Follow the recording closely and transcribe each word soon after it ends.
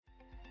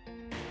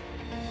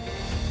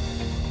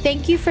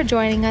Thank you for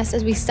joining us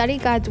as we study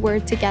God's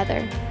Word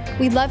together.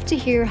 We'd love to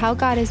hear how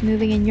God is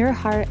moving in your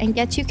heart and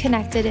get you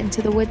connected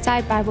into the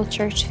Woodside Bible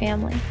Church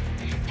family.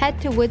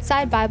 Head to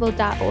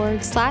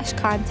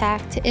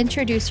woodsidebible.org/contact to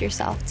introduce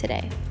yourself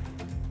today.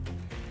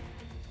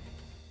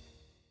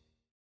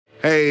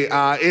 Hey,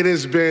 it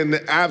has been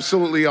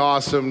absolutely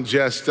awesome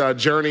just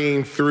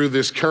journeying through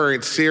this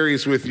current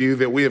series with you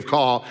that we have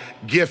called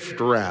Gift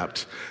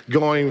Wrapped,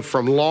 going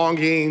from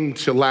longing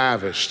to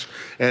lavished.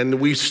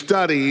 And we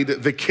studied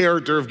the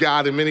character of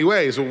God in many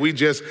ways. What we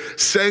just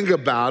sang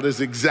about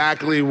is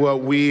exactly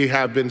what we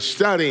have been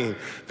studying,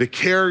 the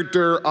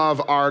character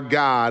of our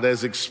God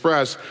as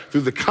expressed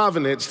through the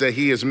covenants that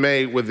he has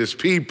made with his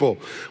people.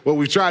 What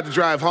we've tried to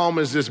drive home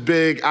is this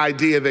big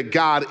idea that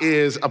God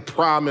is a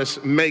promise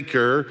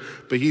maker,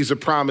 but he's a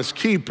promise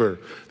keeper.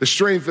 The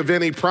strength of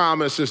any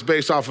promise is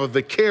based off of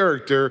the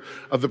character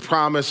of the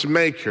promise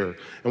maker.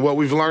 And what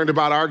we've learned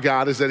about our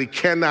God is that he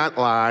cannot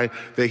lie,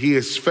 that he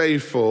is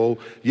faithful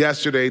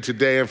yesterday,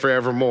 today, and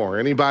forevermore.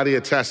 Anybody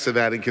attest to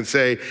that and can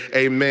say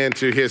amen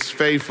to his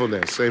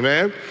faithfulness?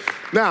 Amen?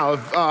 Now,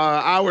 if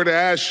I were to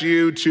ask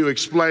you to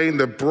explain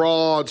the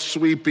broad,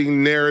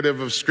 sweeping narrative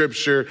of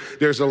Scripture,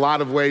 there's a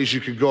lot of ways you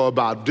could go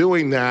about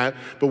doing that.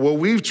 But what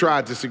we've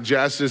tried to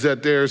suggest is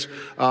that there's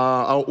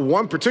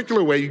one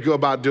particular way you go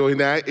about doing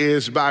that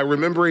is by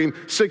remembering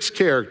 6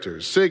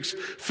 characters, 6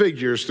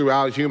 figures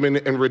throughout human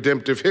and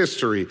redemptive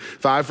history.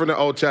 5 from the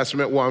Old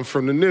Testament, 1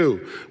 from the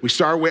New. We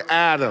start with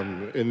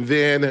Adam, and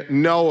then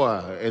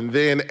Noah, and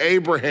then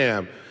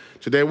Abraham.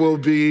 Today we'll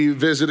be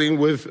visiting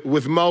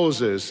with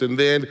Moses and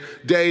then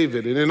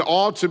David. And then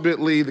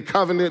ultimately the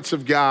covenants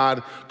of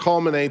God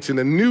culminates in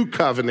a new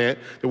covenant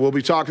that we'll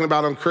be talking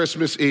about on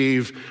Christmas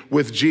Eve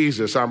with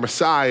Jesus, our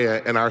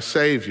Messiah and our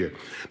Savior.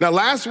 Now,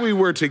 last we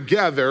were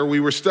together,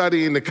 we were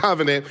studying the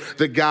covenant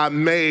that God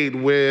made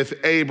with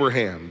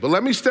Abraham. But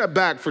let me step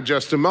back for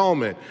just a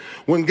moment.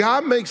 When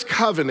God makes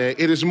covenant,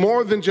 it is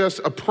more than just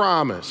a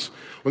promise.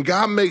 When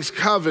God makes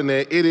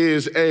covenant, it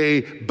is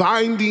a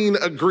binding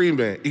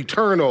agreement,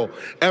 eternal,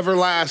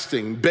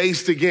 everlasting,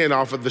 based again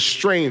off of the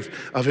strength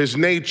of his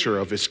nature,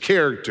 of his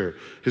character,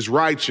 his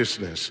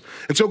righteousness.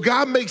 And so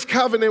God makes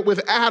covenant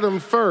with Adam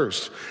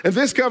first. And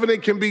this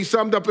covenant can be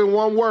summed up in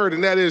one word,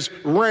 and that is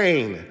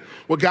reign.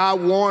 What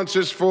God wants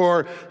is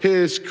for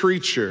his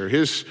creature,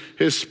 his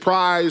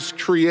prized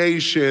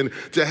creation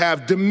to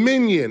have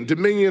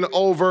dominion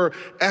over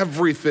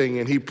everything.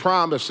 And he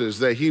promises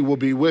that he will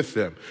be with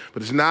them.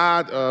 But it's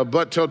not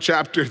but till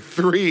chapter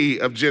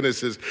 3 of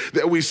Genesis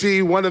that we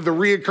see one of the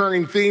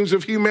reoccurring themes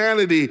of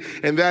humanity.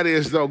 And that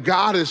is, though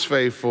God is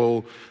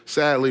faithful,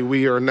 sadly,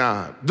 we are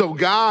not. Though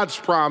God's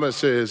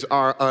promises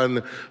are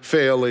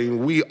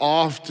unfailing, we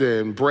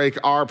often break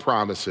our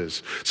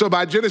promises. So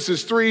by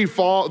Genesis 3,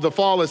 the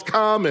fall has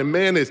come and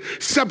man is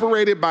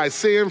separated by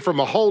sin from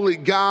a holy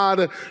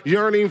God,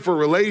 yearning for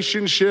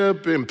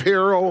relationship in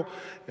peril.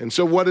 And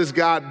so what does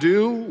God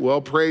do? Well,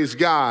 praise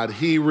God.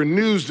 He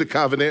renews the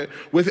covenant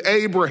with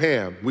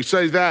Abraham. We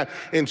say that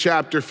in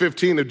chapter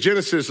 15 of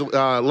Genesis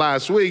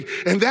last week.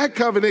 And that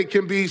covenant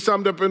can be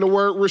summed up in the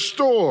word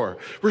restore.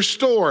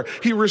 Restore.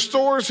 He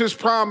restores his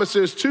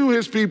promises to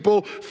his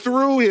people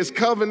through his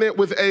covenant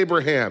with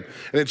Abraham.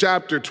 And in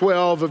chapter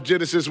 12 of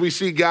Genesis, we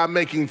see God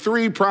making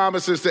 3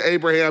 promises to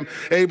Abraham.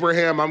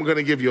 Abraham, I'm going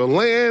to give you a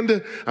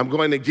land. I'm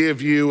going to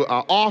give you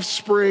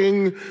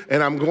offspring.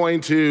 And I'm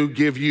going to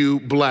give you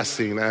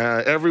blessing.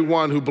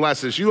 Everyone who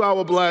blesses you, I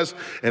will bless,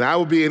 and I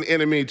will be an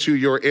enemy to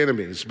your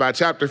enemies. By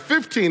chapter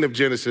 15 of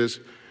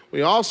Genesis,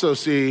 we also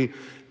see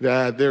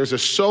that there's a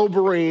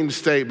sobering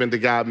statement that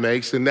God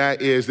makes, and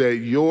that is that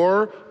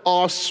your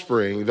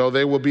offspring, though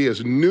they will be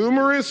as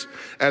numerous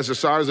as the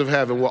stars of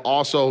heaven, will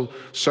also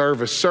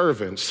serve as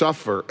servants,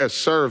 suffer as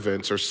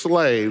servants or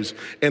slaves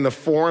in a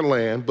foreign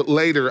land, but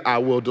later I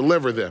will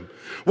deliver them.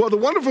 Well, the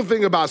wonderful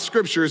thing about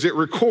Scripture is it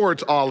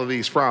records all of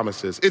these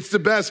promises. It's the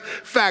best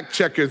fact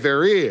checker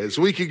there is.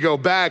 We can go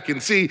back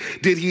and see,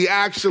 did he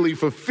actually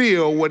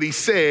fulfill what he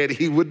said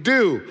he would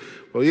do?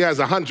 Well, he has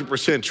a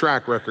 100%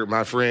 track record,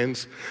 my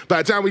friends.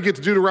 By the time we get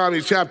to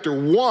Deuteronomy chapter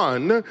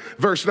 1,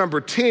 verse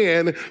number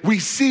 10, we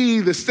see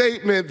the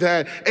statement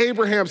that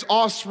Abraham's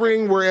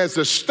offspring were as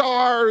the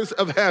stars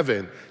of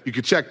heaven. You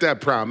can check that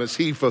promise.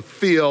 He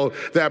fulfilled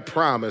that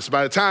promise.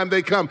 By the time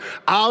they come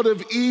out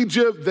of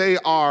Egypt, they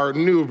are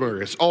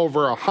numerous,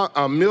 over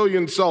a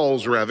million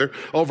souls,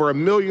 over a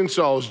million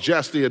souls,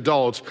 just the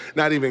adults,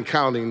 not even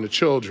counting the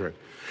children.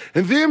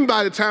 And then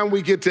by the time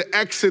we get to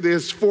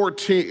Exodus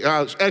 12,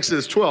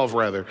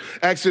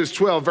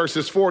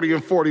 verses 40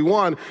 and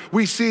 41,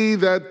 we see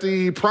that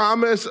the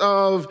promise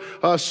of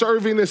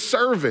serving as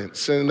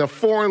servants in a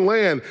foreign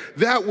land,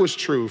 that was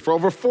true. For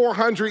over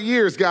 400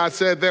 years, God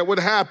said that would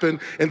happen,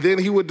 and then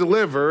he would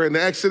deliver. And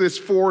Exodus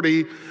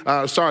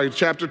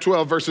chapter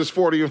 12, verses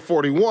 40 and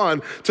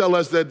 41 tell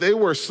us that they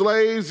were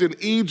slaves in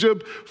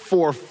Egypt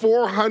for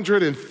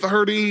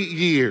 430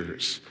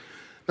 years.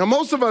 Now,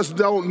 most of us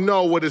don't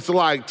know what it's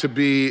like to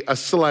be a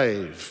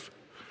slave.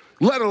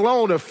 let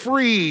alone a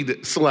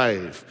freed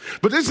slave.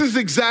 But this is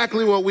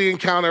exactly what we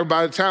encounter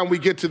by the time we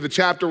get to the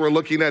chapter we're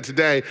looking at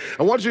today.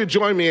 I want you to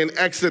join me in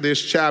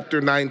Exodus chapter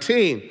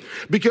 19,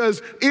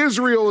 because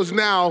Israel is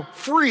now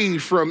free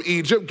from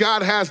Egypt.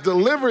 God has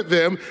delivered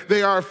them.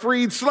 They are a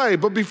freed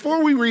slave. But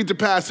before we read the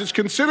passage,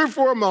 consider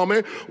for a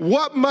moment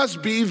what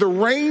must be the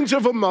range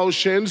of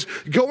emotions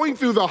going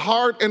through the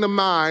heart and the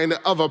mind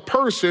of a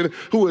person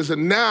who is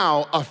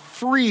now a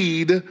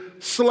freed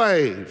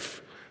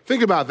slave.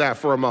 Think about that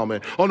for a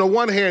moment. On the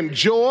one hand,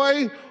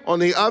 joy. On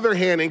the other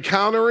hand,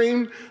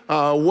 encountering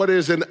what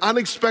is an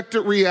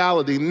unexpected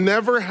reality,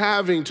 never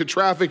having to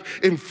traffic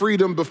in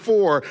freedom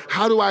before.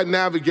 How do I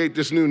navigate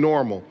this new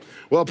normal?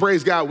 Well,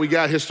 praise God, we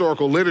got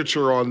historical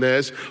literature on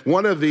this.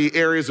 One of the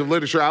areas of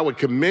literature I would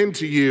commend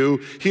to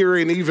you here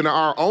in even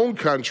our own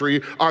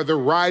country are the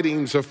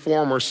writings of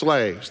former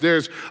slaves.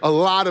 There's a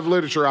lot of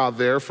literature out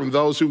there from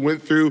those who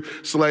went through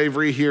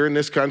slavery here in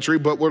this country,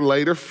 but were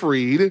later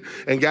freed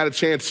and got a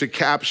chance to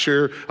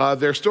capture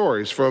their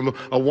stories. From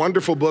a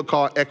wonderful book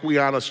called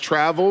Equiana's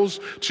Travels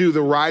to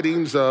the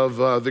writings of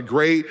the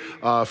great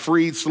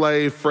freed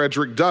slave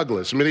Frederick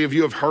Douglass. Many of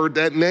you have heard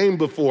that name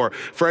before.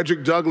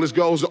 Frederick Douglass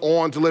goes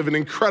on to live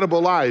an incredible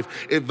life,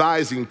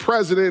 advising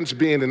presidents,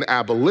 being an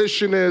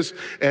abolitionist,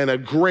 and a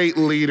great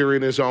leader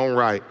in his own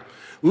right.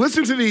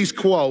 Listen to these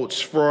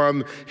quotes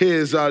from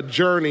his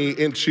journey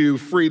into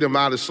freedom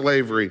out of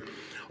slavery.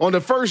 On the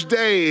first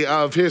day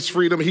of his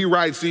freedom, he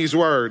writes these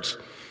words: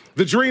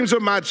 "The dreams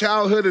of my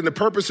childhood and the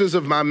purposes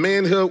of my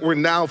manhood were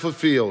now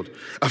fulfilled.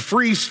 A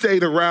free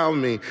state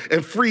around me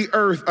and free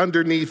earth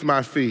underneath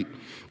my feet.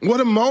 What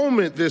a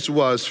moment this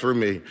was for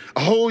me.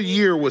 A whole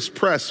year was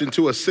pressed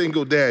into a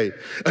single day.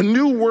 A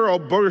new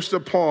world burst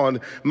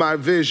upon my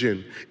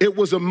vision. It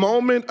was a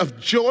moment of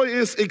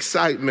joyous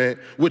excitement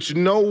which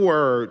no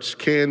words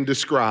can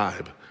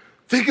describe."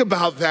 Think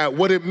about that,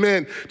 what it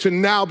meant to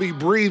now be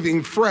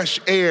breathing fresh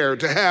air,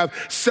 to have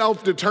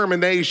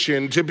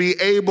self-determination, to be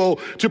able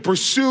to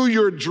pursue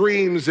your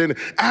dreams and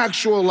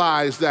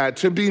actualize that,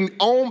 to be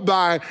owned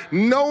by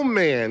no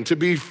man, to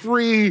be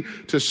free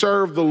to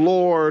serve the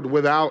Lord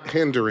without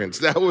hindrance.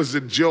 That was the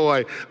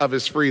joy of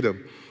his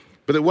freedom.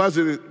 But it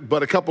wasn't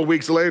but a couple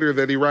weeks later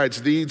that he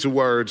writes these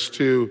words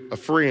to a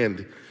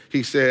friend.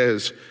 He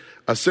says,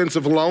 "A sense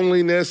of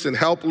loneliness and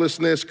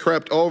helplessness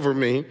crept over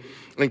me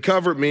and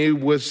covered me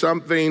with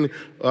something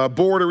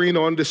bordering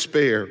on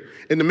despair.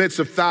 In the midst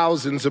of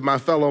thousands of my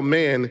fellow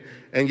men,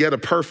 and yet a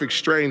perfect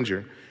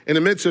stranger. In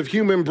the midst of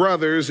human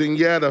brothers, and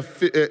yet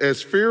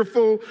as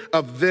fearful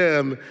of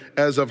them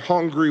as of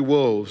hungry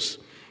wolves.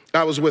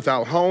 I was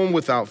without home,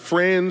 without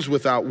friends,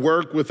 without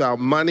work, without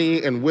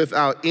money, and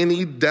without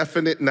any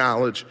definite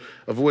knowledge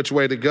of which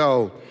way to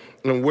go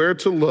and where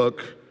to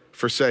look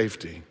for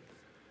safety."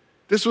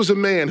 This was a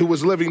man who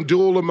was living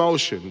dual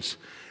emotions.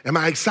 Am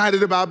I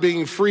excited about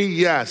being free?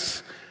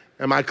 Yes.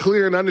 Am I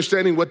clear in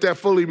understanding what that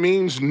fully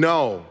means?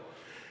 No.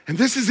 And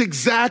this is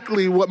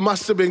exactly what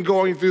must have been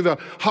going through the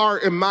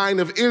heart and mind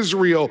of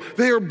Israel.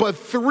 They are but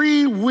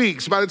 3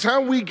 weeks. By the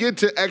time we get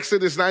to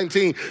Exodus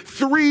 19,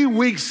 3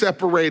 weeks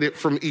separated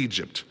from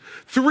Egypt.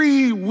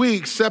 3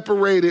 weeks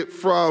separated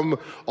from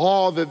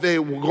all that they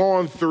were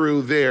going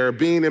through there,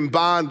 being in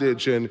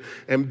bondage and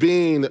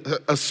being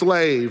a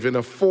slave in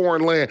a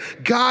foreign land.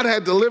 God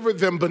had delivered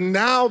them, but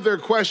now their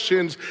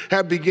questions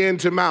have begun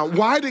to mount.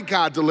 Why did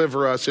God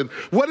deliver us? And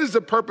what is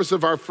the purpose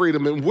of our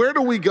freedom? And where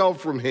do we go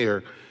from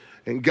here?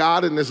 And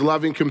God, in his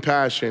loving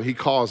compassion, he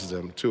calls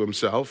them to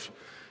himself.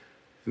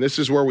 And this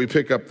is where we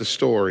pick up the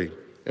story.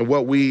 And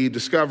what we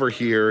discover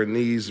here in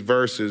these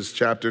verses,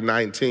 chapter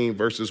 19,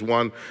 verses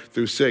 1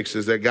 through 6,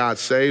 is that God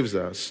saves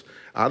us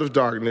out of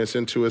darkness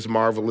into his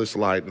marvelous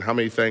light. And how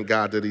many thank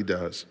God that he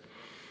does?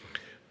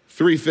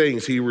 3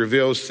 things he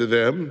reveals to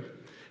them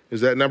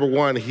is that, number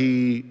one,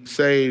 he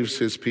saves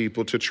his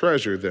people to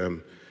treasure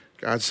them.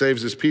 God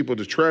saves his people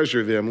to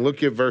treasure them.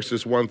 Look at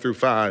verses 1 through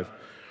 5.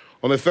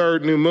 On the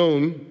 3rd new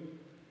moon,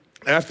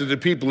 after the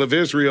people of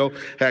Israel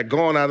had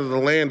gone out of the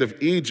land of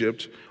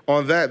Egypt,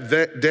 on that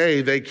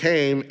day they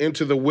came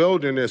into the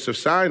wilderness of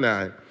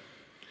Sinai.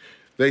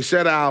 They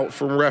set out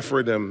from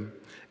Rephidim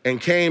and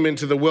came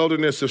into the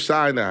wilderness of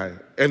Sinai,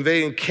 and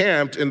they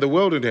encamped in the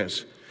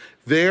wilderness.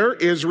 There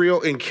Israel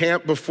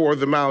encamped before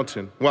the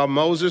mountain, while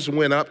Moses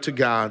went up to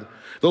God.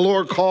 The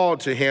Lord called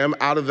to him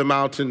out of the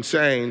mountain,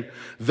 saying,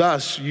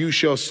 "Thus you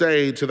shall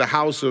say to the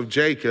house of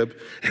Jacob,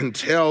 and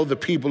tell the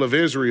people of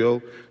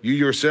Israel, you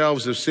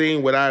yourselves have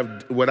seen what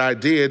I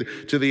did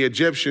to the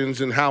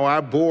Egyptians, and how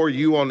I bore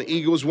you on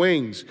eagle's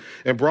wings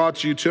and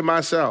brought you to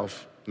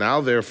myself.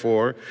 Now,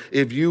 therefore,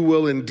 if you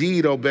will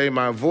indeed obey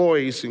my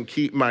voice and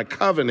keep my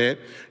covenant,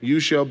 you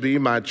shall be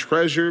my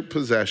treasured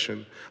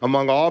possession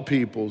among all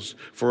peoples,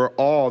 for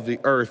all the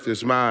earth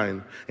is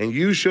mine. And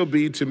you shall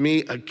be to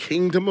me a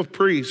kingdom of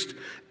priests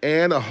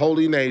and a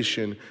holy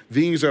nation.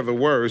 These are the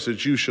words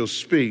that you shall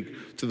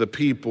speak to the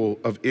people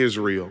of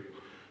Israel."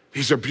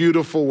 These are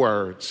beautiful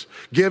words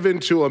given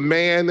to a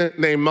man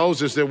named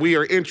Moses that we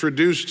are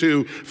introduced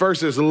to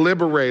first as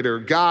liberator.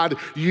 God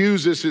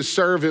uses his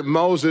servant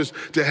Moses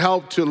to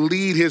help to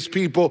lead his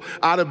people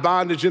out of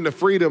bondage into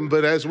freedom.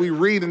 But as we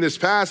read in this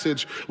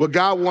passage, what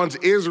God wants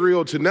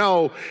Israel to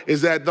know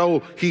is that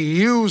though he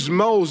used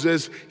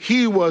Moses,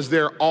 he was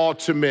their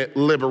ultimate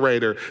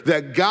liberator,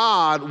 that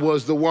God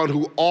was the one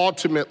who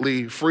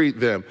ultimately freed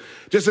them.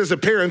 Just as a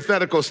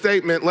parenthetical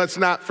statement, let's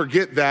not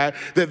forget that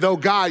though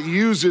God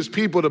uses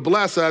people to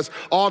bless us,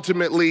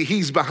 ultimately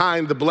he's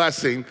behind the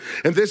blessing.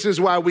 And this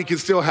is why we can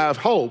still have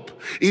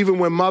hope. Even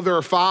when mother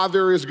or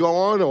father is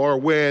gone, or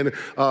when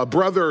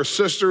brother or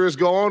sister is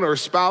gone, or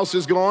spouse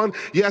is gone,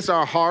 yes,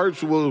 our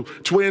hearts will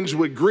twinge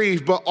with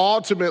grief, but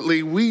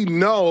ultimately we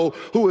know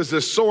who is the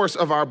source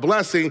of our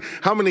blessing.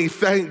 How many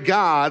thank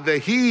God that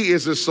he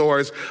is the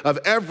source of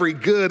every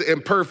good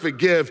and perfect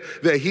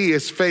gift, that he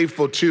is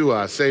faithful to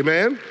us.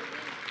 Amen?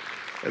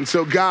 And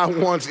so God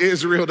wants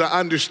Israel to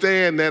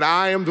understand that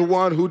I am the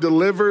one who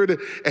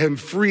delivered and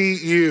freed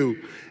you.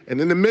 And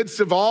in the midst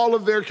of all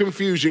of their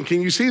confusion,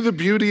 can you see the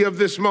beauty of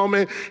this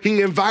moment?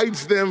 He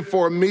invites them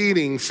for a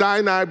meeting.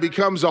 Sinai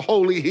becomes a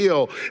holy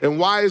hill. And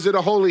why is it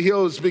a holy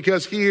hill? It's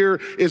because here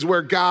is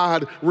where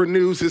God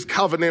renews his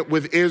covenant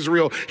with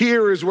Israel.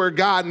 Here is where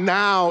God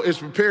now is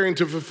preparing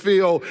to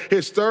fulfill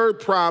his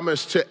third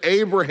promise to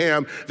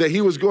Abraham, that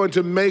he was going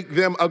to make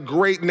them a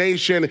great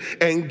nation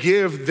and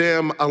give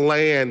them a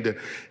land.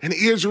 And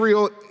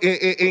Israel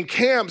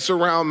encamps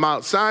around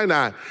Mount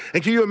Sinai.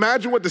 And can you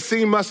imagine what the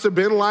scene must have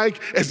been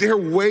like as they're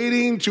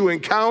waiting to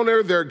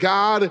encounter their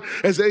God,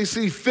 as they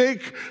see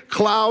thick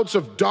clouds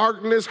of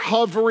darkness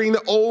hovering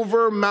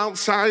over Mount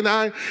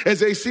Sinai, as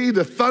they see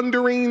the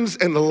thunderings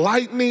and the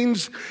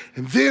lightnings,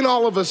 and then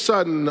all of a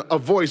sudden a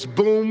voice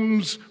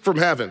booms from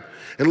heaven.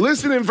 And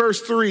listen in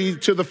verse 3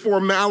 to the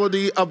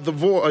formality of the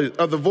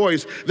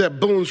voice that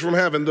booms from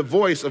heaven, the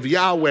voice of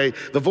Yahweh,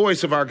 the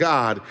voice of our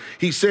God.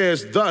 He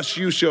says, "Thus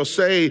you shall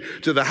say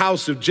to the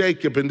house of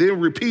Jacob," and then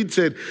repeats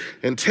it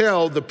and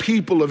tell the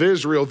people of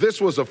Israel.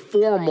 This was a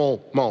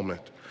formal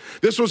moment.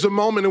 This was a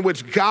moment in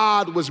which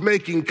God was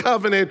making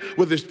covenant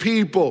with his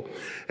people.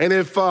 And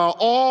if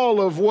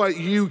all of what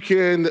you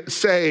can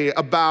say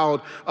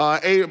about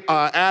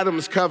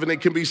Adam's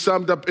covenant can be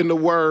summed up in the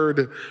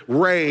word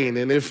reign,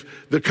 and if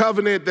the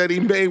covenant that he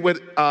made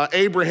with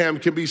Abraham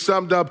can be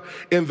summed up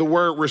in the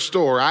word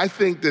restore, I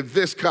think that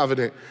this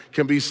covenant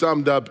can be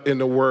summed up in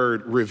the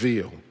word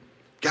reveal.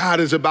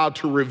 God is about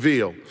to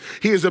reveal.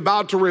 He is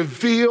about to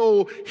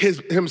reveal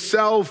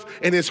himself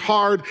and his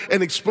heart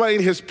and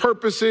explain his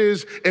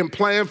purposes and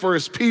plan for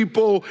his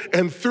people.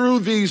 And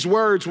through these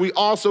words, we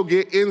also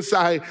get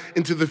insight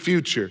into the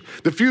future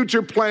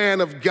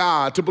plan of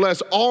God to bless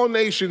all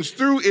nations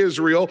through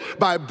Israel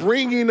by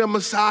bringing a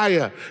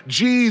Messiah,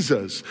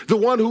 Jesus, the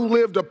one who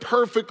lived a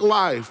perfect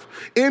life,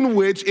 in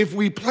which if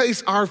we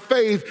place our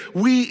faith,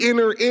 we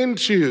enter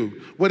into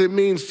what it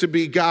means to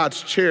be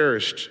God's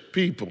cherished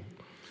people.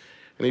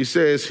 And he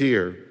says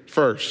here,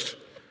 first,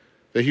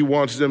 that he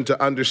wants them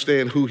to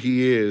understand who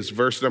he is.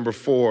 Verse number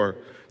 4,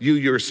 "You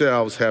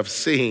yourselves have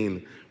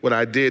seen what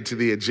I did to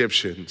the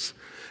Egyptians."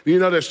 You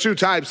know, there's two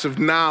types of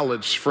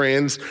knowledge,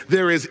 friends.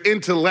 There is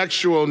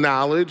intellectual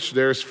knowledge,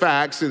 there's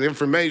facts and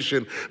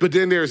information, but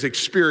then there's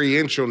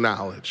experiential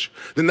knowledge.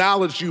 The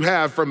knowledge you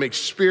have from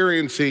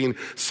experiencing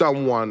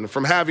someone,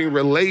 from having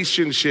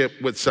relationship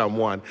with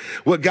someone.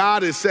 What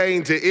God is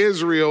saying to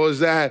Israel is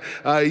that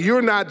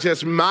you're not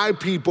just my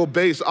people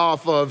based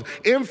off of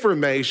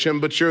information,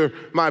 but you're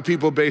my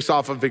people based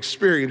off of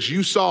experience.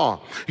 You saw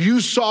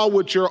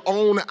with your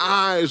own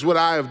eyes what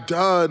I have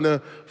done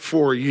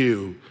for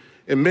you.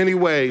 In many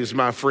ways,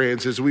 my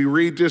friends, as we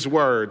read this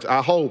word,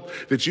 I hope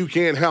that you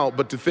can't help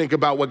but to think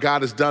about what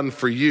God has done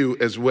for you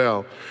as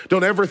well.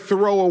 Don't ever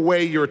throw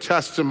away your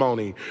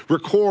testimony.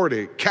 Record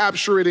it,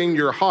 capture it in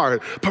your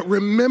heart, but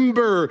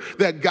remember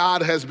that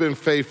God has been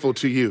faithful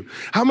to you.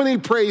 How many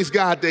praise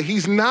God that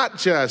he's not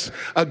just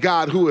a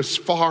God who is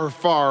far,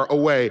 far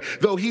away,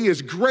 though he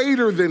is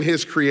greater than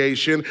his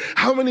creation?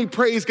 How many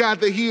praise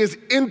God that he is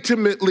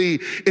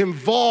intimately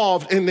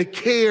involved in the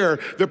care,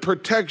 the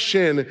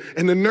protection,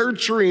 and the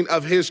nurturing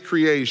of his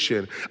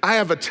creation? I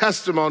have a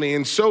testimony,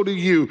 and so do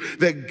you,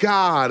 that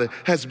God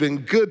has been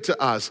good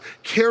to us,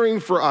 caring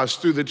for us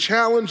through the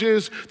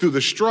challenges, through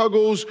the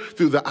struggles,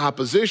 through the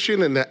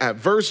opposition and the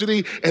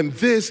adversity. And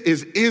this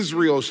is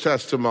Israel's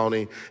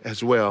testimony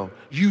as well.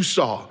 You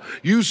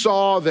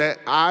saw that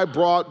I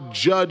brought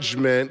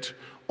judgment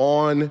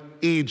on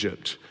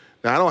Egypt.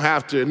 Now, I don't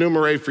have to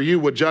enumerate for you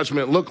what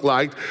judgment looked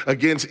like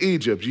against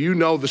Egypt. You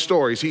know the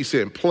stories. He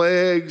sent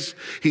plagues.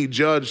 He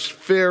judged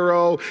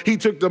Pharaoh. He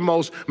took the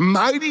most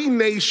mighty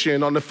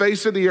nation on the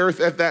face of the earth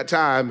at that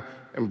time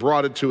and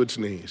brought it to its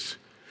knees.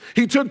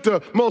 He took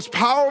the most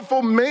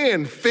powerful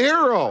man,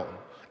 Pharaoh,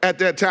 at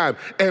that time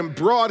and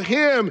brought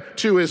him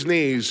to his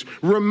knees,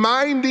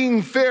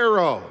 reminding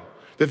Pharaoh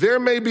that there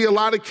may be a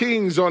lot of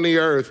kings on the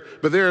earth,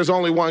 but there is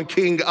only one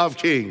King of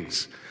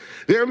kings.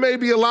 There may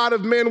be a lot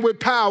of men with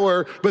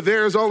power, but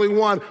there is only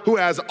one who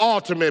has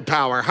ultimate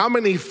power. How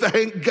many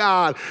thank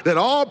God that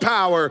all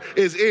power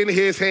is in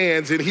his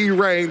hands and he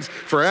reigns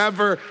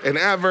forever and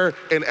ever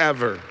and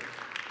ever?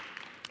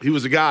 He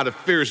was a God of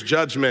fierce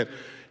judgment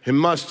and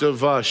must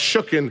have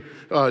shaken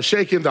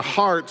the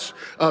hearts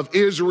of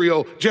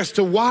Israel just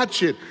to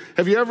watch it.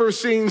 Have you ever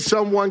seen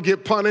someone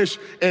get punished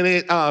and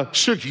it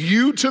shook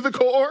you to the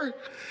core?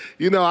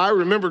 You know, I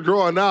remember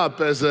growing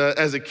up as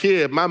a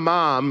kid, my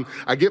mom,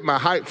 I get my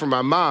height from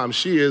my mom.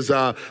 She is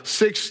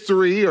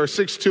 6'3" or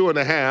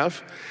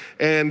 6'2.5".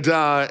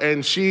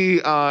 And she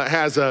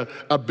has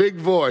a big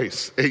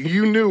voice. And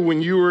you knew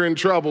when you were in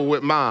trouble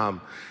with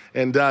mom.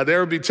 And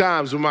there would be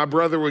times when my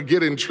brother would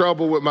get in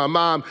trouble with my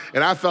mom,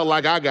 and I felt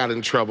like I got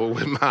in trouble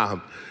with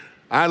mom.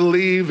 I'd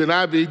leave and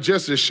I'd be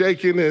just as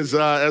shaken as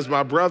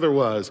my brother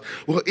was.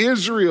 Well,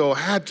 Israel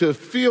had to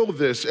feel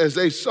this as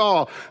they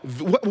saw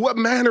what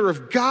manner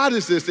of God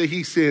is this that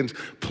he sends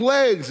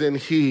plagues and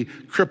he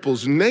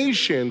cripples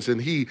nations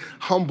and he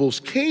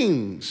humbles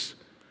kings.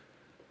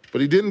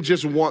 But he didn't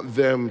just want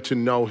them to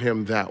know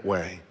him that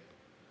way.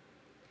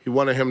 He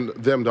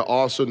wanted them to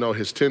also know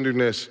his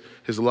tenderness,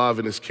 his love,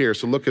 and his care.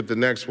 So look at the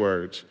next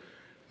words.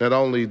 Not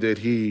only did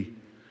he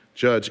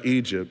judge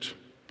Egypt,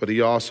 but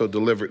he also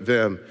delivered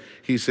them.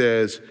 He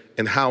says,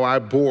 and how I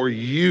bore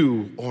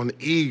you on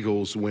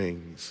eagle's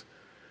wings.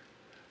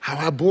 How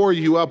I bore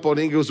you up on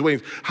eagle's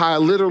wings. How I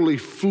literally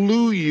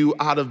flew you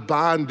out of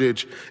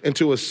bondage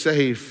into a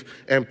safe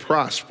and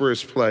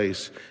prosperous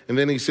place. And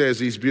then he says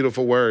these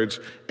beautiful words,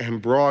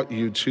 and brought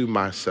you to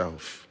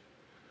myself.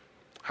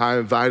 How I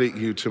invited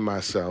you to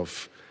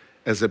myself.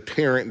 As a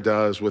parent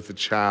does with a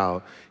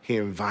child, he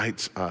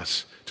invites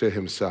us to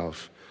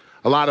himself.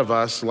 A lot of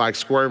us, like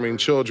squirming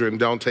children,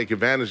 don't take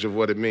advantage of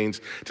what it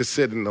means to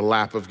sit in the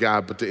lap of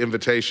God, but the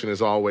invitation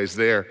is always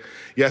there.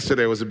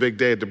 Yesterday was a big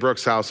day at the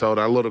Brooks household.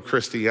 Our little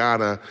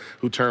Christiana,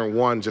 who turned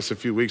 1 just a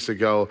few weeks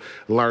ago,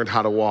 learned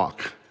how to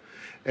walk.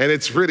 And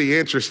it's pretty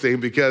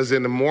interesting because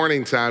in the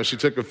morning time, she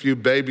took a few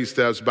baby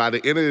steps. By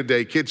the end of the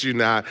day, kid you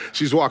not,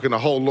 she's walking the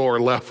whole lower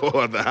level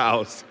of the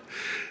house.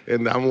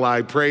 And I'm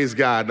like, praise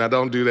God, now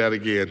don't do that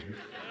again.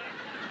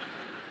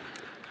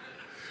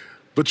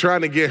 But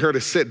trying to get her to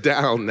sit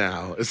down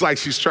now. It's like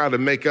she's trying to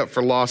make up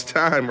for lost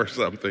time or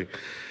something.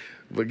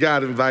 But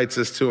God invites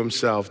us to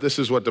himself. This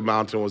is what the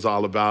mountain was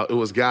all about. It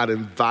was God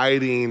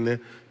inviting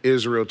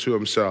Israel to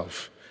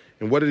himself.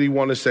 And what did he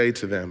want to say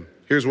to them?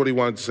 Here's what he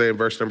wanted to say in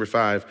verse number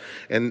 5.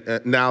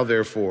 And now,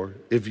 therefore,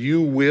 if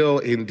you will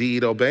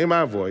indeed obey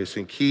my voice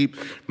and keep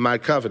my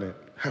covenant,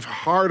 have a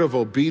heart of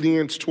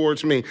obedience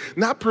towards me.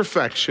 Not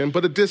perfection,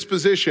 but a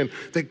disposition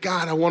that,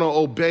 God, I want to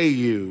obey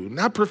you.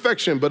 Not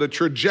perfection, but a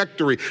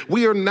trajectory.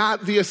 We are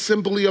not the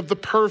assembly of the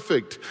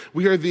perfect.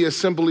 We are the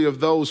assembly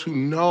of those who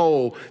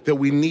know that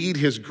we need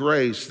his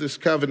grace. This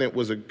covenant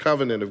was a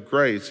covenant of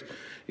grace.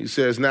 He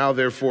says, now,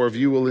 therefore, if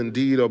you will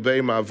indeed obey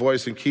my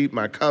voice and keep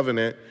my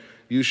covenant,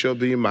 you shall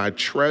be my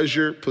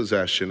treasured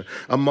possession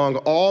among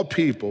all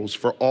peoples,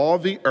 for all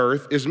the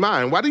earth is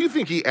mine. Why do you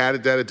think he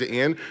added that at the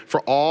end? For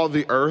all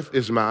the earth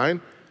is mine.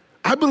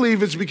 I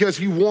believe it's because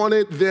he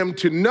wanted them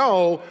to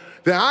know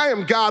that I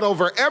am God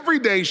over every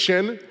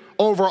nation,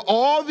 over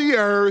all the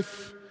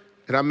earth,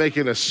 and I'm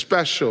making a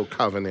special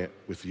covenant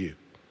with you.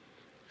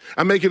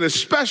 I'm making a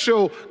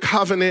special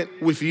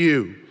covenant with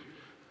you.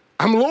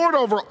 I'm Lord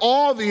over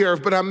all the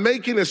earth, but I'm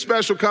making a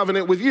special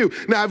covenant with you.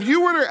 Now, if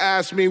you were to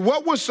ask me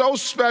what was so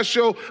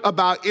special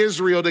about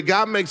Israel that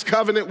God makes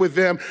covenant with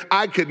them,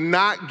 I could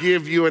not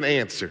give you an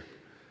answer.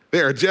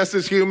 They are just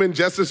as human,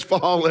 just as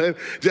fallen,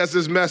 just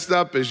as messed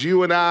up as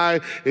you and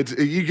I.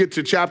 You get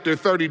to chapter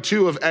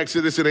 32 of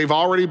Exodus and they've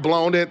already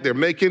blown it. They're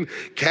making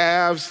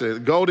calves,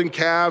 golden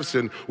calves,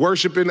 and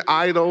worshiping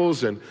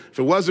idols. And if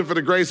it wasn't for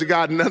the grace of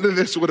God, none of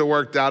this would have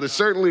worked out. It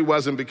certainly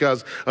wasn't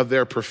because of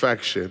their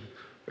perfection.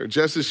 They're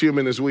just as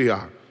human as we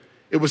are.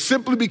 It was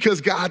simply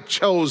because God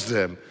chose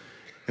them.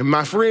 And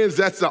my friends,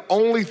 that's the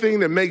only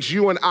thing that makes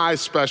you and I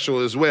special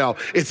as well.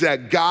 It's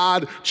that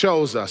God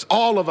chose us.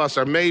 All of us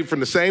are made from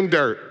the same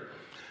dirt.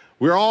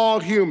 We're all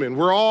human.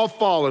 We're all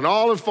fallen.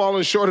 All have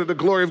fallen short of the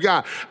glory of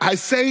God. I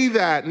say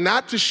that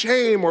not to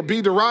shame or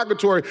be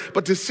derogatory,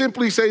 but to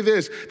simply say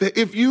this, that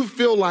if you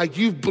feel like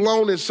you've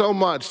blown it so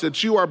much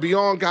that you are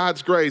beyond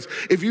God's grace,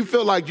 if you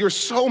feel like you're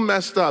so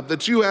messed up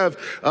that you have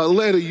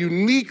led a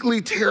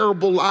uniquely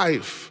terrible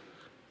life,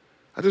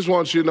 I just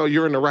want you to know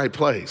you're in the right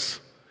place.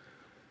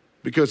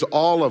 Because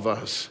all of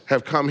us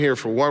have come here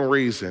for one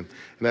reason,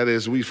 and that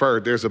is we've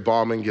heard there's a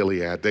balm in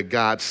Gilead, that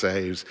God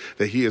saves,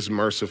 that he is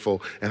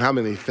merciful. And how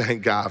many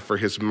thank God for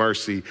his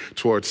mercy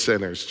towards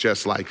sinners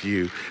just like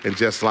you and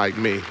just like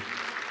me?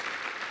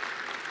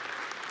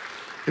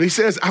 And he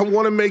says, I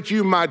want to make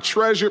you my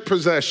treasured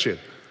possession.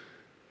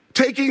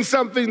 Taking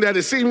something that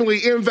is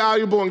seemingly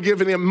invaluable and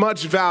giving it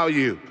much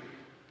value.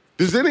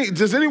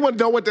 Does anyone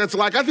know what that's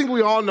like? I think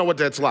we all know what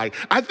that's like.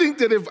 I think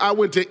that if I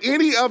went to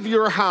any of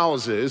your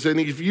houses and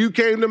if you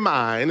came to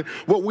mine,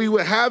 what we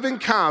would have in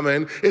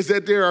common is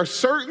that there are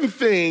certain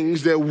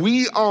things that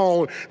we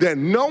own that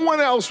no one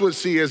else would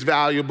see as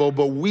valuable,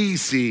 but we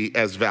see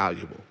as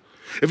valuable.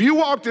 If you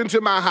walked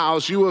into my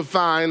house, you would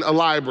find a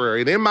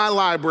library. And in my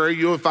library,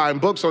 you would find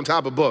books on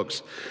top of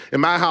books. In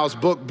my house,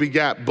 book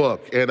begat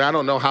book. And I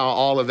don't know how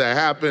all of that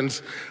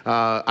happens.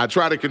 I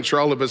try to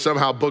control it, but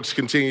somehow books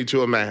continue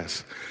to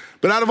amass.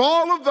 But out of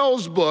all of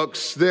those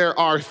books, there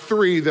are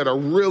 3 that are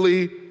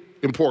really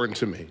important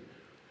to me.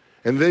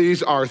 And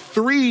these are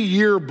 3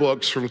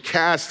 yearbooks from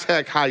Cass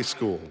Tech High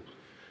School.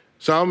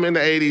 Some in the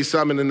 80s,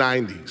 some in the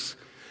 90s.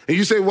 And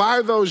you say, why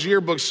are those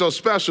yearbooks so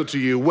special to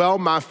you? Well,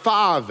 my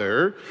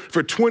father,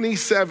 for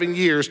 27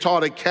 years,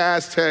 taught at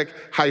Cass Tech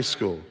High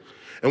School.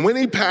 And when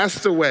he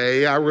passed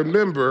away, I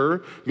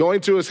remember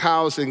going to his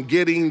house and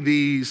getting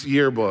these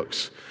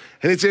yearbooks.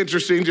 And it's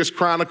interesting just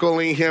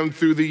chronicling him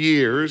through the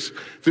years,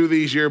 through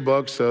these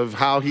yearbooks of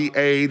how he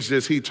aged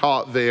as he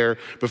taught there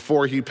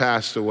before he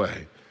passed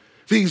away.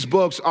 These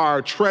books are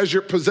a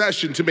treasured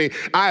possession to me.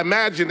 I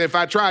imagine if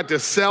I tried to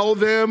sell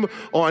them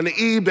on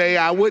eBay,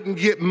 I wouldn't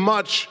get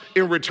much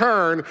in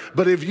return.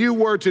 But if you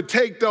were to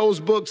take those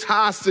books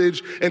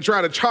hostage and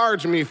try to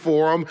charge me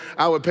for them,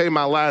 I would pay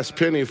my last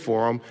penny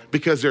for them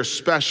because they're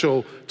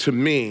special to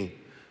me.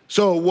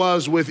 So it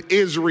was with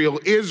Israel.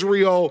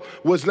 Israel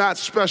was not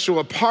special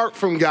apart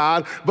from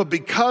God, but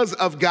because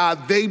of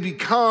God, they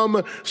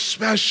become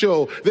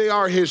special. They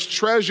are his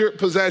treasured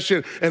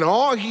possession. And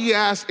all he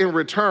asks in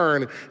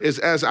return is,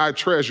 as I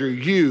treasure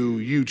you,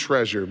 you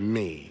treasure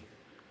me.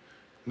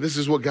 This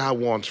is what God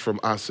wants from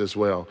us as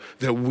well,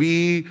 that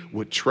we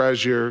would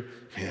treasure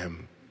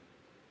him.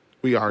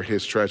 We are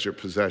his treasured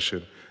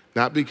possession,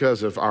 not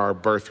because of our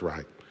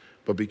birthright,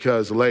 but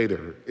because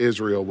later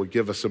Israel would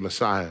give us a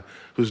Messiah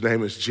whose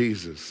name is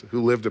Jesus,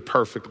 who lived a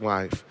perfect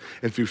life.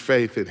 And through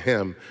faith in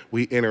him,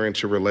 we enter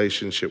into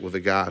relationship with a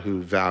God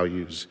who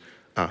values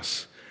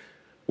us.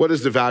 What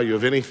is the value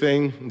of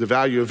anything? The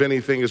value of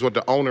anything is what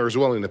the owner is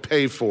willing to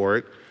pay for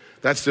it.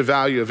 That's the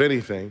value of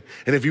anything.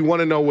 And if you want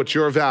to know what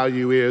your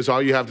value is,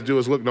 all you have to do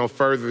is look no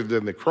further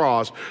than the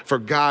cross. For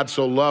God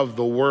so loved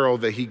the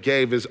world that he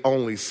gave his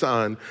only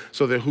son,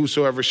 so that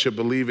whosoever should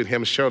believe in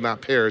him shall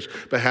not perish,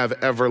 but have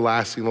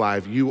everlasting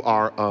life. You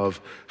are of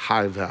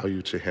high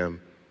value to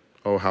him.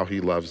 Oh, how he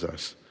loves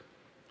us.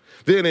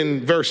 Then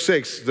in verse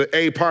 6, the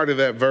A part of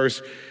that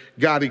verse,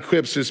 God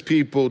equips his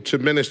people to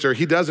minister.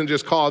 He doesn't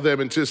just call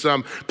them into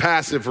some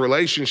passive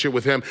relationship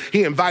with him.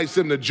 He invites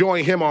them to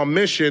join him on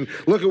mission.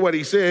 Look at what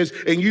he says,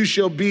 and you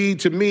shall be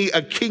to me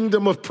a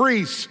kingdom of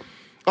priests,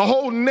 a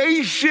whole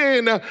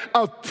nation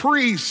of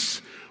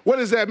priests. What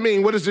does that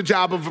mean? What is the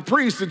job of a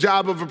priest? The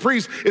job of a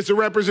priest is to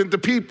represent the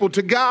people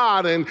to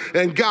God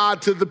and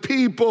God to the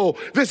people.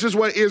 This is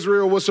what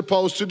Israel was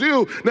supposed to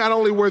do. Not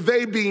only were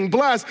they being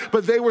blessed,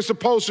 but they were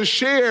supposed to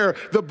share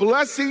the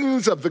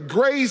blessings of the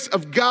grace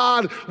of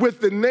God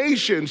with the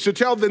nations, to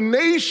tell the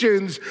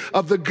nations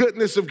of the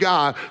goodness of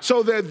God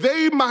so that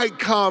they might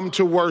come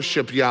to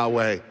worship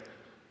Yahweh.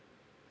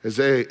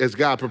 As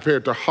God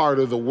prepared the heart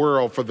of the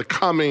world for the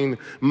coming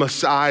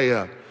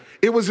Messiah.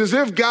 It was as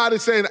if God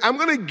is saying, I'm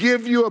going to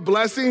give you a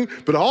blessing,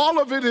 but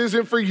all of it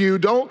isn't for you.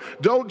 Don't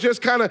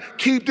just kind of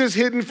keep this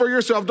hidden for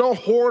yourself. Don't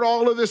hoard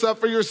all of this up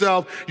for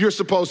yourself. You're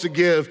supposed to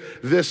give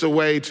this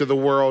away to the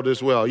world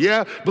as well.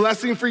 Yeah,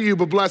 blessing for you,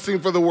 but blessing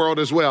for the world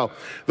as well.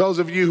 Those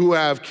of you who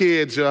have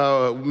kids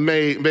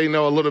may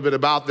know a little bit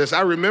about this.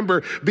 I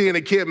remember being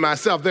a kid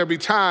myself. There'd be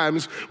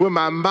times when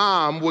my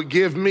mom would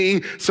give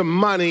me some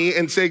money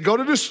and say, go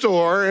to the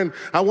store and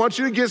I want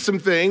you to get some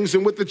things.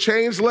 And with the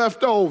change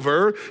left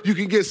over, you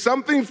can get something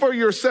for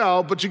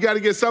yourself, but you got to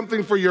get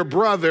something for your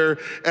brother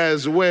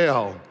as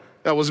well.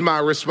 That was my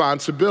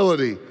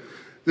responsibility.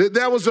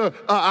 That was a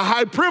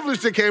high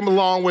privilege that came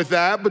along with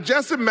that, but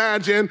just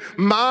imagine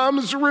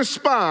mom's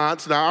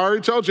response. Now, I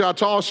already told you how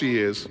tall she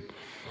is.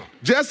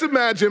 Just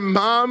imagine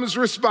mom's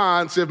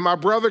response if my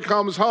brother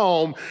comes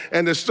home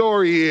and the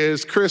story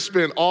is Chris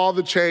spent all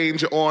the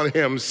change on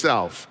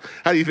himself.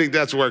 How do you think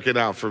that's working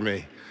out for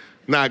me?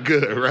 Not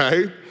good,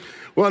 right?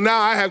 Well, now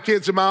I have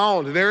kids of my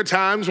own, and there are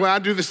times when I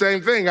do the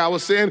same thing. I will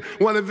send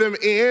one of them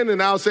in,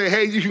 and I'll say,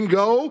 hey, you can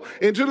go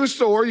into the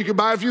store. You can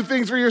buy a few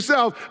things for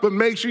yourself, but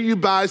make sure you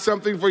buy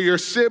something for your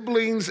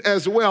siblings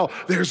as well.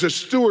 There's a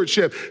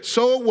stewardship.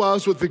 So it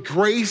was with the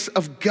grace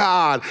of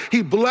God.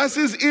 He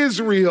blesses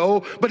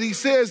Israel, but he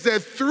says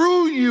that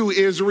through you,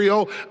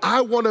 Israel,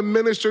 I want to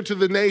minister to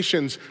the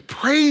nations.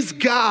 Praise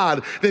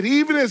God that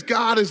even as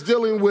God is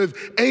dealing with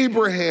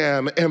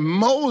Abraham and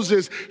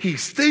Moses,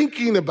 he's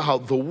thinking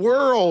about the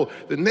world,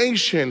 the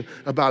nation,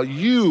 about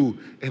you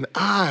and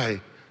I.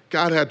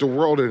 God had the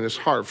world in his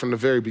heart from the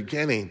very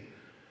beginning,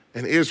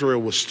 and Israel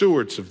was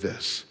stewards of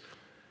this.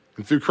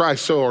 And through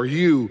Christ, so are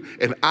you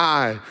and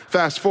I.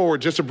 Fast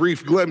forward, just a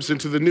brief glimpse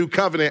into the new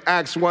covenant,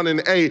 Acts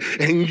 1:8.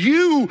 And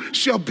you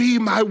shall be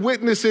my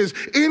witnesses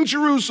in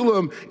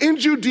Jerusalem, in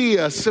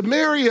Judea,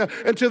 Samaria,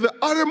 and to the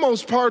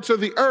uttermost parts of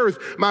the earth.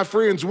 My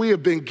friends, we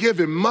have been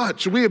given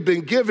much. We have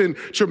been given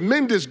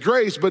tremendous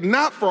grace, but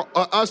not for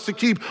us to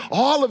keep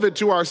all of it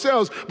to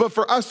ourselves, but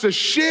for us to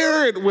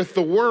share it with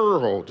the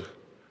world.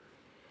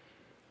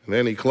 And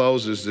then he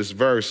closes this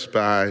verse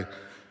by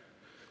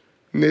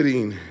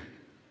knitting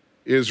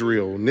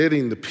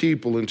the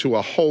people into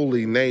a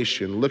holy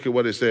nation. Look at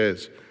what it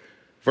says.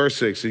 Verse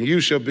 6, and you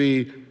shall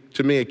be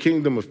to me a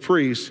kingdom of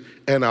priests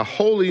and a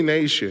holy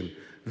nation.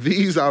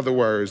 These are the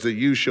words that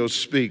you shall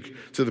speak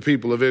to the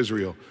people of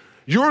Israel.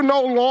 You're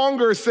no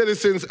longer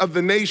citizens of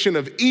the nation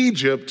of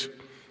Egypt.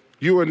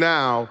 You are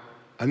now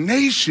a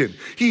nation.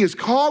 He is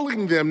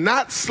calling them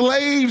not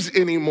slaves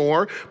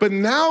anymore, but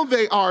now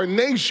they are a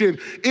nation,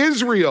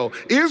 Israel.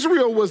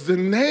 Israel was the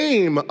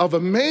name of a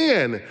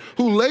man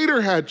who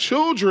later had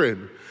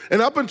children.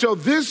 And up until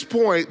this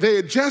point, they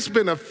had just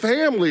been a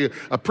family,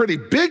 a pretty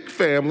big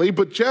family,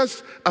 but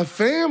just a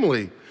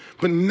family.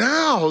 But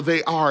now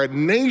they are a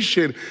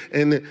nation.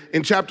 And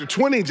in chapter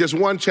 20, just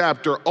one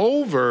chapter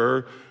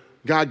over,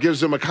 God gives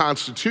them a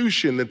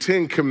constitution, the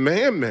 10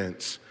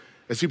 Commandments,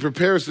 as he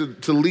prepares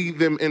to lead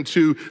them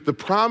into the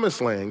promised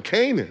land,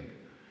 Canaan.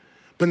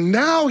 But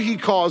now he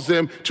calls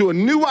them to a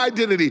new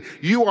identity.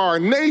 You are a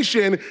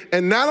nation,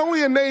 and not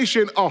only a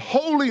nation, a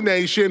holy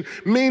nation,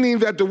 meaning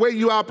that the way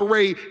you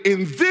operate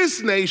in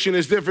this nation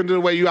is different than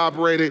the way you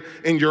operated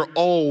in your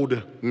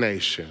old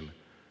nation.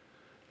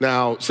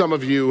 Now, some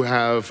of you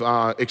have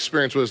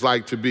experienced what it's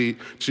like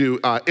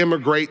to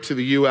immigrate to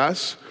the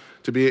U.S.,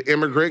 to be an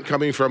immigrant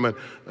coming from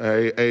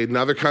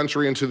another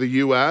country into the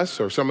U.S.,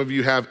 or some of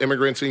you have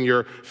immigrants in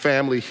your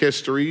family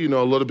history. You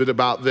know a little bit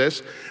about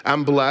this.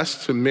 I'm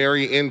blessed to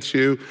marry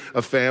into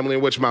a family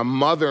in which my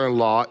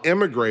mother-in-law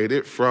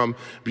immigrated from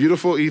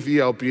beautiful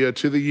Ethiopia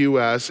to the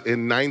U.S.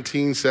 in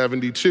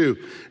 1972.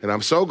 And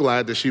I'm so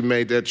glad that she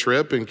made that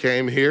trip and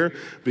came here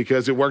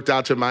because it worked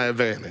out to my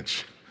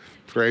advantage.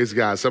 Praise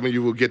God. Some of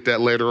you will get that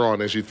later on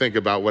as you think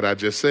about what I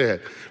just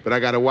said. But I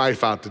got a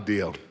wife out the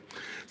deal.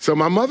 So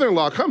my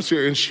mother-in-law comes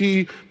here and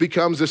she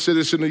becomes a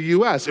citizen of the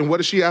U.S. And what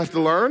does she have to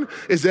learn?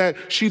 Is that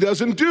she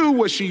doesn't do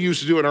what she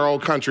used to do in her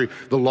old country.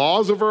 The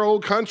laws of her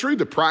old country,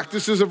 the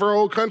practices of her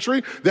old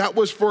country, that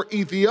was for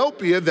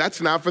Ethiopia.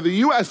 That's not for the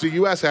U.S. The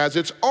U.S. has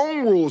its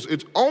own rules,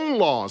 its own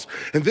laws.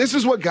 And this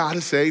is what God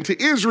is saying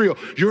to Israel.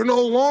 You're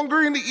no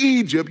longer in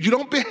Egypt. You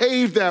don't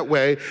behave that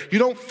way. You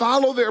don't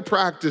follow their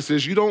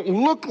practices. You don't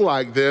look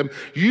like them.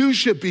 You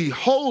should be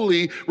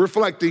holy,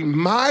 reflecting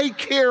my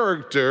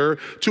character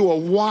to a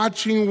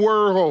watching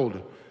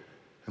world.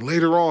 And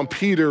later on,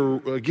 Peter,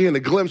 again, a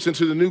glimpse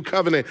into the new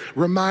covenant,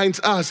 reminds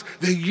us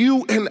that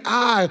you and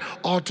I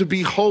ought to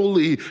be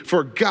holy,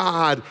 for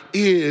God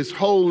is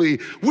holy.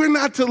 We're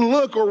not to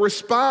look or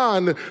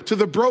respond to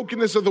the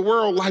brokenness of the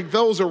world like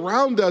those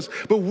around us,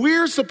 but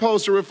we're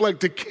supposed to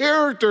reflect the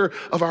character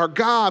of our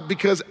God,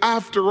 because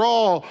after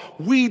all,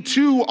 we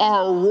too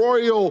are a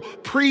royal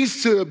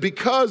priesthood.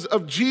 Because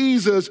of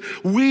Jesus,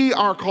 we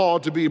are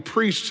called to be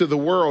priests to the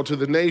world, to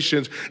the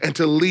nations, and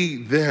to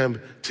lead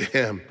them to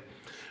him.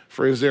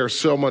 Friends, there's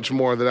so much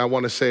more that I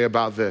want to say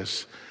about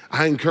this.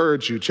 I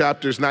encourage you,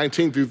 chapters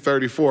 19 through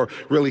 34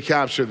 really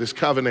capture this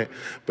covenant,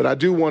 but I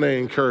do want to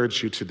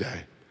encourage you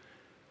today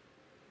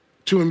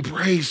to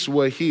embrace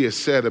what he has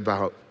said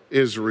about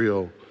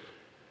Israel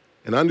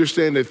and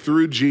understand that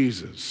through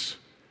Jesus,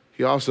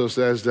 he also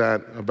says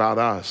that about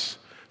us,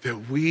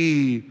 that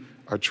we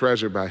are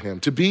treasured by him.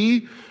 To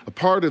be a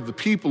part of the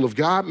people of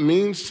God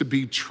means to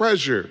be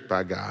treasured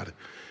by God.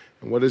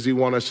 And what does he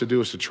want us to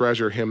do is to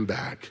treasure him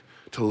back,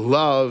 to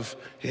love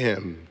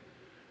him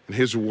and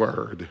his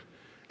word,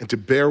 and to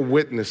bear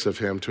witness of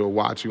him to a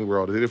watching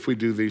world. And if we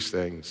do these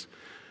things,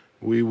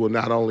 we will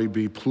not only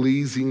be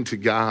pleasing to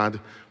God,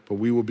 but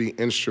we will be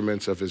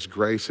instruments of his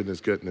grace and his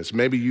goodness.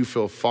 Maybe you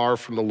feel far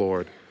from the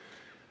Lord.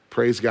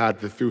 Praise God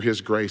that through his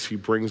grace, he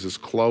brings us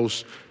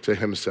close to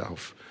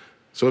himself.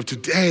 So if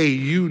today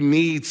you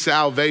need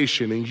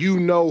salvation and you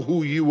know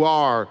who you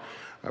are,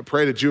 I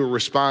pray that you will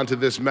respond to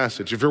this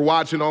message. If you're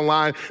watching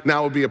online,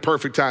 now would be a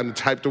perfect time to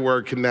type the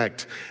word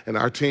connect, and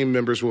our team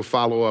members will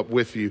follow up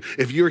with you.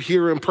 If you're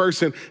here in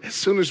person, as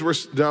soon as we're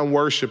done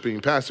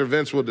worshiping, Pastor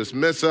Vince will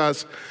dismiss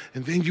us,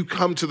 and then you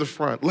come to the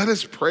front. Let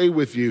us pray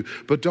with you,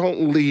 but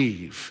don't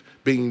leave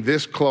being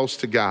this close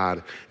to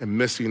God and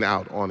missing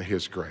out on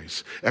his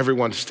grace.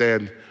 Everyone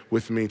stand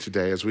with me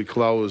today as we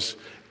close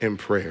in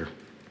prayer.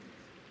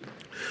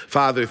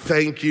 Father,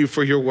 thank you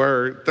for your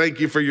word.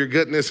 Thank you for your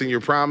goodness and your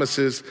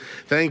promises.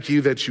 Thank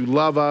you that you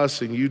love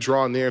us and you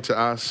draw near to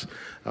us.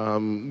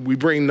 We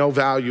bring no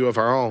value of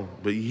our own,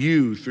 but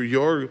you, through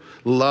your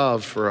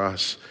love for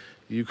us,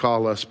 you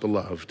call us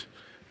beloved.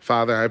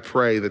 Father, I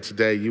pray that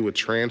today you would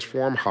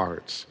transform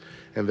hearts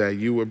and that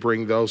you would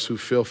bring those who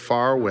feel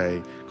far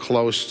away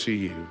close to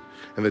you,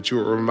 and that you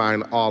would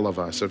remind all of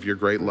us of your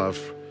great love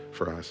for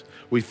for us.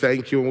 We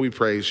thank you and we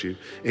praise you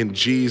in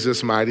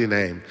Jesus' mighty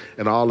name.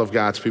 And all of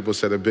God's people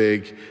said a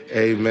big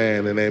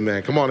amen and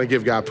amen. Come on and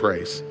give God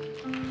praise.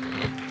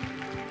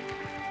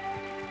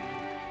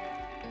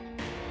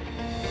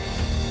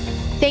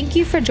 Thank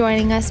you for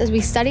joining us as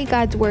we study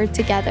God's Word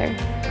together.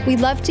 We'd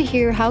love to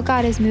hear how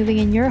God is moving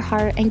in your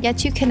heart and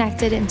get you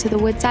connected into the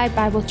Woodside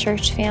Bible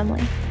Church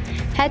family.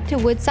 Head to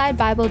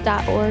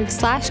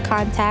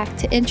woodsidebible.org/contact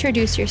to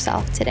introduce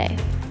yourself today.